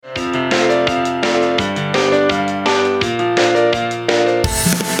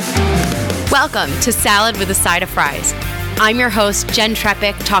Welcome to Salad with a Side of Fries. I'm your host, Jen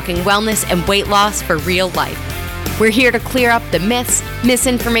Trepic, talking wellness and weight loss for real life. We're here to clear up the myths,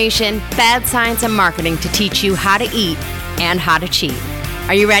 misinformation, bad science, and marketing to teach you how to eat and how to cheat.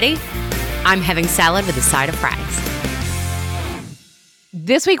 Are you ready? I'm having salad with a side of fries.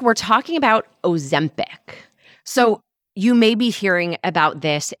 This week, we're talking about Ozempic. So you may be hearing about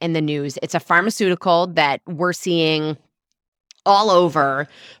this in the news. It's a pharmaceutical that we're seeing all over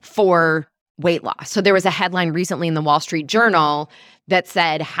for weight loss. So there was a headline recently in the Wall Street Journal that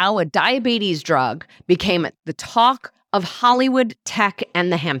said how a diabetes drug became the talk of Hollywood, tech,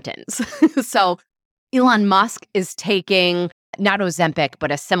 and the Hamptons. So Elon Musk is taking not Ozempic,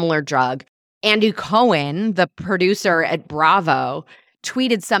 but a similar drug. Andy Cohen, the producer at Bravo,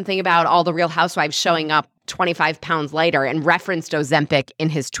 tweeted something about all the Real Housewives showing up 25 pounds lighter and referenced Ozempic in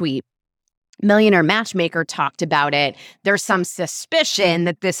his tweet. Millionaire Matchmaker talked about it. There's some suspicion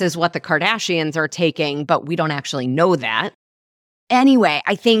that this is what the Kardashians are taking, but we don't actually know that. Anyway,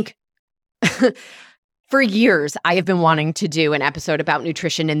 I think for years, I have been wanting to do an episode about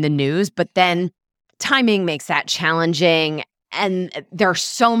nutrition in the news, but then timing makes that challenging. And there are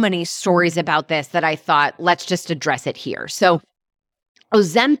so many stories about this that I thought, let's just address it here. So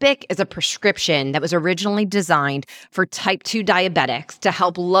Ozempic is a prescription that was originally designed for type 2 diabetics to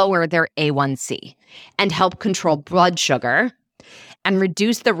help lower their A1C and help control blood sugar and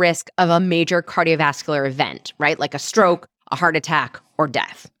reduce the risk of a major cardiovascular event, right? Like a stroke, a heart attack, or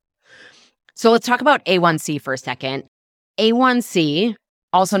death. So let's talk about A1C for a second. A1C,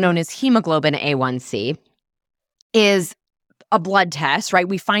 also known as hemoglobin A1C, is a blood test, right?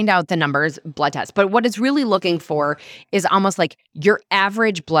 We find out the numbers, blood test. But what it's really looking for is almost like your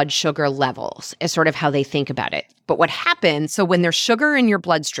average blood sugar levels is sort of how they think about it. But what happens, so when there's sugar in your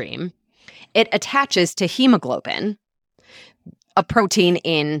bloodstream, it attaches to hemoglobin, a protein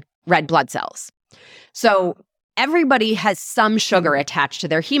in red blood cells. So everybody has some sugar attached to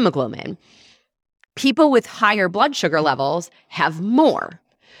their hemoglobin. People with higher blood sugar levels have more.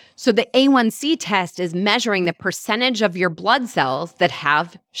 So the A1C test is measuring the percentage of your blood cells that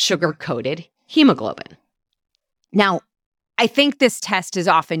have sugar-coated hemoglobin. Now, I think this test is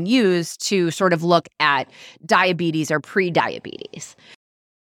often used to sort of look at diabetes or pre-diabetes.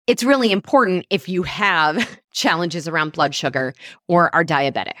 It's really important if you have challenges around blood sugar or are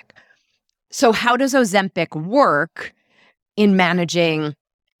diabetic. So how does Ozempic work in managing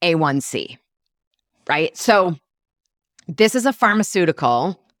A1C, right? So this is a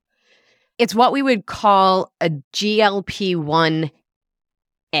pharmaceutical. It's what we would call a GLP-1A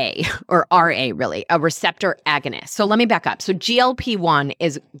or RA, really, a receptor agonist. So let me back up. So GLP-1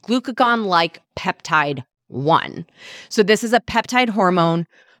 is glucagon-like peptide 1. So this is a peptide hormone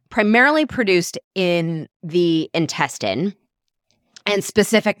primarily produced in the intestine and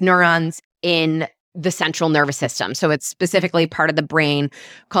specific neurons in the central nervous system. So it's specifically part of the brain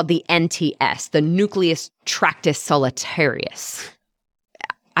called the NTS, the nucleus tractus solitarius.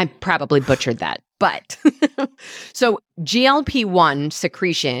 I probably butchered that, but so GLP-1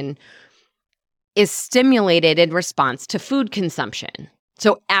 secretion is stimulated in response to food consumption.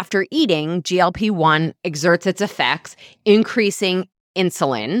 So after eating, GLP-1 exerts its effects, increasing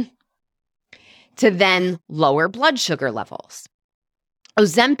insulin to then lower blood sugar levels.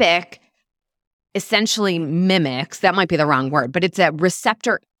 Ozempic essentially mimics, that might be the wrong word, but it's a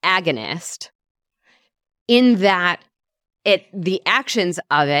receptor agonist in that the actions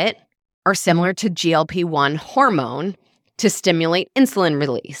of it are similar to GLP-1 hormone to stimulate insulin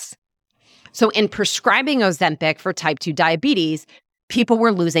release. So in prescribing Ozempic for type 2 diabetes, people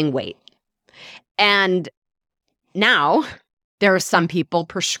were losing weight. And now there are some people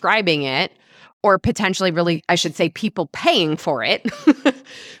prescribing it, or potentially really, I should say, people paying for it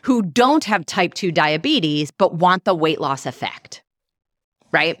who don't have type 2 diabetes but want the weight loss effect,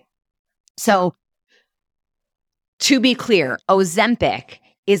 right? So to be clear, Ozempic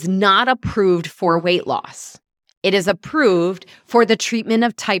is not approved for weight loss. It is approved for the treatment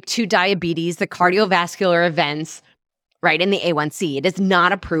of type 2 diabetes, the cardiovascular events, right, in the A1C. It is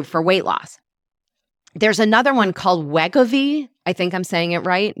not approved for weight loss. There's another one called Wegovy. I think I'm saying it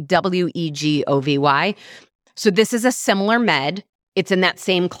right, Wegovy. So this is a similar med. It's in that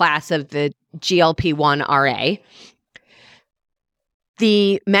same class of the GLP-1 RA.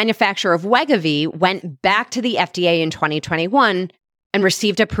 The manufacturer of Wegovy went back to the FDA in 2021 and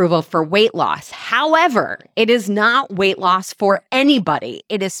received approval for weight loss. However, it is not weight loss for anybody.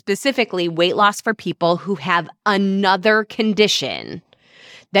 It is specifically weight loss for people who have another condition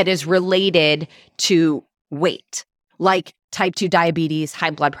that is related to weight, like type 2 diabetes,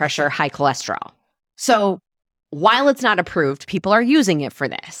 high blood pressure, high cholesterol. So while it's not approved, people are using it for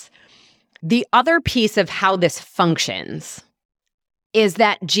this. The other piece of how this functions is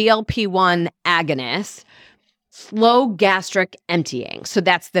that GLP-1 agonists slow gastric emptying. So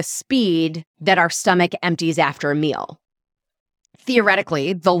that's the speed that our stomach empties after a meal.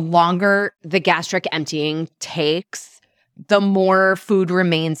 Theoretically, the longer the gastric emptying takes, the more food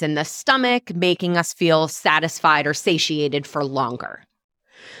remains in the stomach, making us feel satisfied or satiated for longer.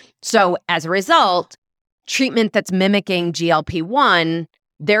 So as a result, treatment that's mimicking GLP-1,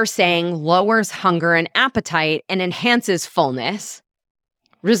 they're saying lowers hunger and appetite and enhances fullness,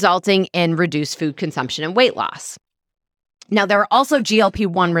 resulting in reduced food consumption and weight loss. Now, there are also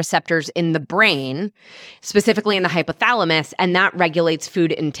GLP-1 receptors in the brain, specifically in the hypothalamus, and that regulates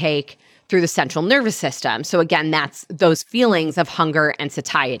food intake through the central nervous system. So again, that's those feelings of hunger and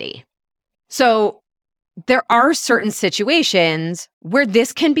satiety. So there are certain situations where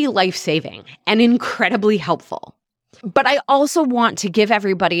this can be life-saving and incredibly helpful. But I also want to give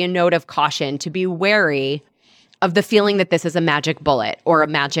everybody a note of caution to be wary of the feeling that this is a magic bullet or a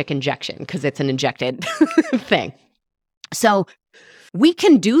magic injection, because it's an injected thing. So we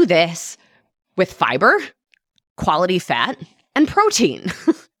can do this with fiber, quality fat, and protein,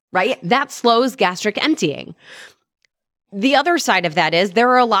 right? That slows gastric emptying. The other side of that is there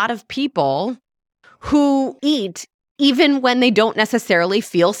are a lot of people who eat even when they don't necessarily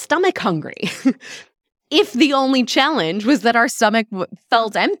feel stomach hungry. If the only challenge was that our stomach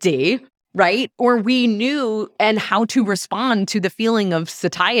felt empty, right? Or we knew and how to respond to the feeling of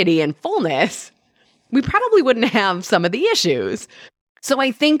satiety and fullness, we probably wouldn't have some of the issues. So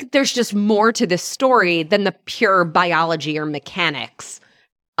I think there's just more to this story than the pure biology or mechanics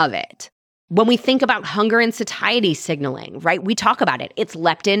of it. When we think about hunger and satiety signaling, right? We talk about it. It's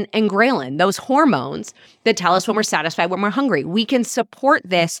leptin and ghrelin, those hormones that tell us when we're satisfied, when we're hungry. We can support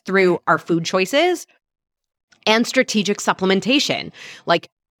this through our food choices and strategic supplementation, like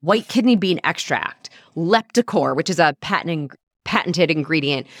white kidney bean extract, Lepticor, which is a patented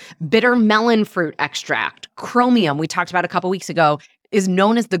ingredient, bitter melon fruit extract, chromium, we talked about a couple weeks ago, is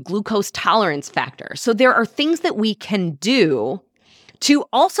known as the glucose tolerance factor. So there are things that we can do to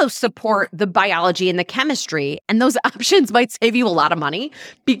also support the biology and the chemistry, and those options might save you a lot of money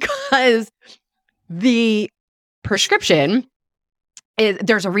because the prescription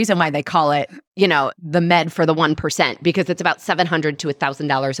there's a reason why they call it, the med for the 1%, because it's about $700 to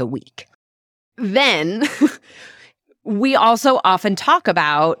 $1,000 a week. Then we also often talk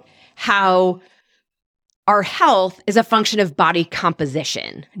about how our health is a function of body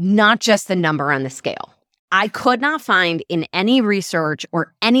composition, not just the number on the scale. I could not find in any research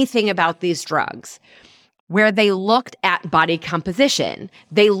or anything about these drugs where they looked at body composition.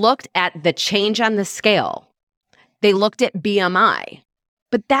 They looked at the change on the scale. They looked at BMI,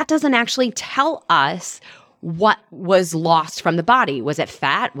 but that doesn't actually tell us what was lost from the body. Was it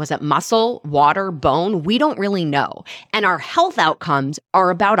fat? Was it muscle, water, bone? We don't really know. And our health outcomes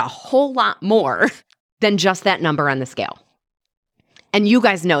are about a whole lot more than just that number on the scale. And you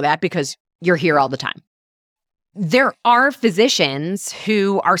guys know that because you're here all the time. There are physicians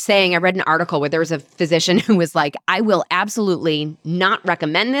who are saying, I read an article where there was a physician who was like, I will absolutely not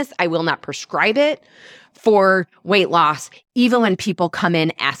recommend this. I will not prescribe it for weight loss, even when people come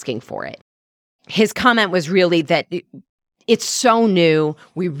in asking for it. His comment was really that it's so new.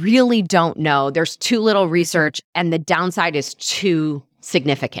 We really don't know. There's too little research and the downside is too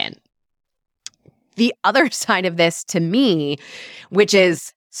significant. The other side of this to me, which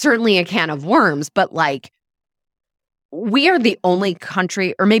is certainly a can of worms, but we are the only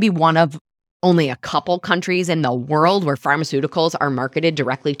country, or maybe one of only a couple countries in the world where pharmaceuticals are marketed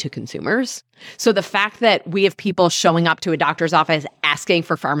directly to consumers. So the fact that we have people showing up to a doctor's office asking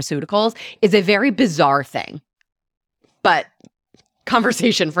for pharmaceuticals is a very bizarre thing, but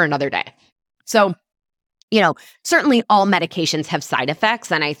conversation for another day. So, certainly all medications have side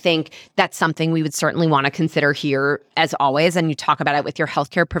effects, and I think that's something we would certainly want to consider here as always, and you talk about it with your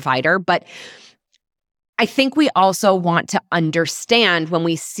healthcare provider, but I think we also want to understand when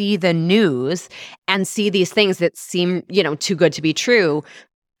we see the news and see these things that seem, too good to be true,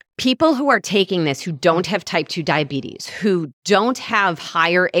 people who are taking this, who don't have type 2 diabetes, who don't have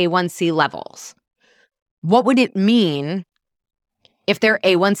higher A1C levels, what would it mean if their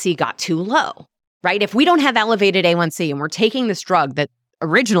A1C got too low, right? If we don't have elevated A1C and we're taking this drug that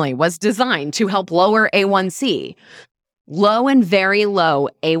originally was designed to help lower A1C, low and very low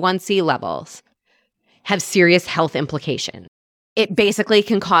A1C levels have serious health implications. It basically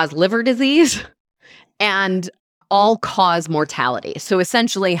can cause liver disease and all-cause mortality. So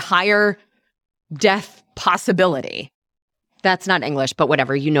essentially higher death possibility. That's not English, but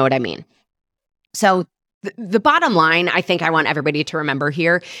whatever, you know what I mean. So the bottom line, I think I want everybody to remember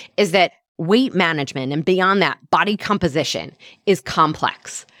here, is that weight management and beyond that, body composition is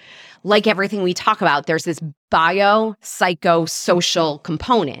complex. Like everything we talk about, there's this bio-psycho-social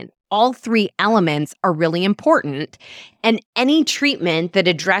component. All three elements are really important, and any treatment that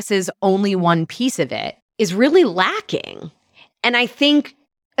addresses only one piece of it is really lacking. And I think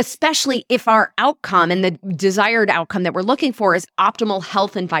especially if our outcome and the desired outcome that we're looking for is optimal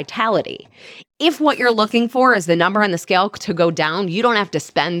health and vitality. If what you're looking for is the number on the scale to go down, you don't have to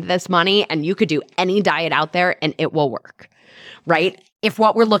spend this money and you could do any diet out there and it will work, right? If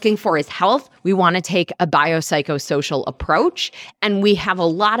what we're looking for is health, we want to take a biopsychosocial approach, and we have a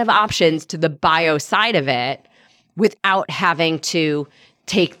lot of options to the bio side of it without having to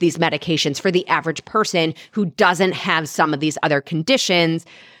take these medications for the average person who doesn't have some of these other conditions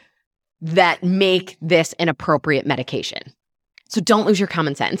that make this an appropriate medication. So don't lose your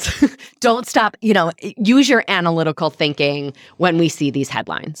common sense. Don't stop, use your analytical thinking when we see these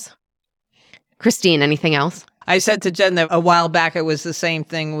headlines. Christine, anything else? I said to Jen that a while back it was the same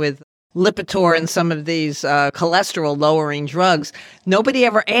thing with Lipitor and some of these cholesterol-lowering drugs. Nobody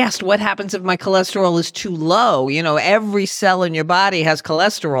ever asked what happens if my cholesterol is too low. Every cell in your body has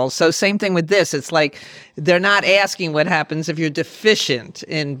cholesterol. So same thing with this. It's like they're not asking what happens if you're deficient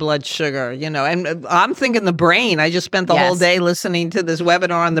in blood sugar, And I'm thinking the brain. I just spent the whole day listening to this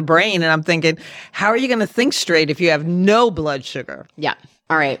webinar on the brain, and I'm thinking, how are you going to think straight if you have no blood sugar? Yeah.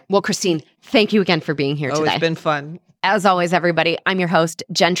 All right. Well, Christine, thank you again for being here today. It's been fun. As always, everybody, I'm your host,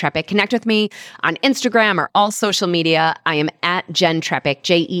 Jen Trepeck. Connect with me on Instagram or all social media. I am at Jen Trepeck,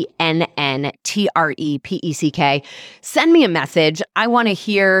 JENNTREPECK. Send me a message. I want to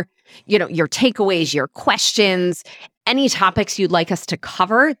hear, your takeaways, your questions, any topics you'd like us to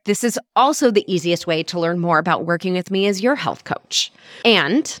cover. This is also the easiest way to learn more about working with me as your health coach.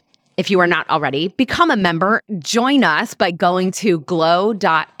 And if you are not already, become a member. Join us by going to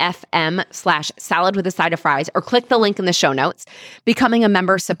glow.fm/salad with a side of fries or click the link in the show notes. Becoming a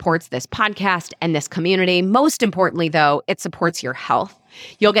member supports this podcast and this community. Most importantly, though, it supports your health.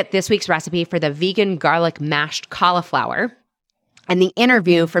 You'll get this week's recipe for the vegan garlic mashed cauliflower and the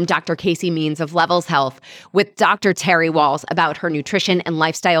interview from Dr. Casey Means of Levels Health with Dr. Terry Walls about her nutrition and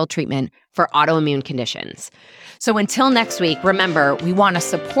lifestyle treatment for autoimmune conditions. So until next week, remember, we want to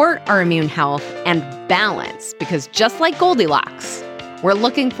support our immune health and balance, because just like Goldilocks, we're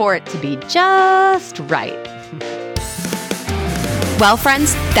looking for it to be just right. Well,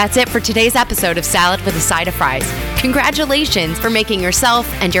 friends, that's it for today's episode of Salad with a Side of Fries. Congratulations for making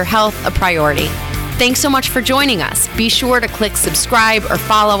yourself and your health a priority. Thanks so much for joining us. Be sure to click subscribe or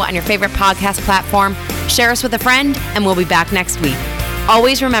follow on your favorite podcast platform. Share us with a friend, and we'll be back next week.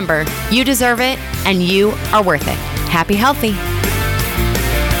 Always remember, you deserve it and you are worth it. Happy healthy.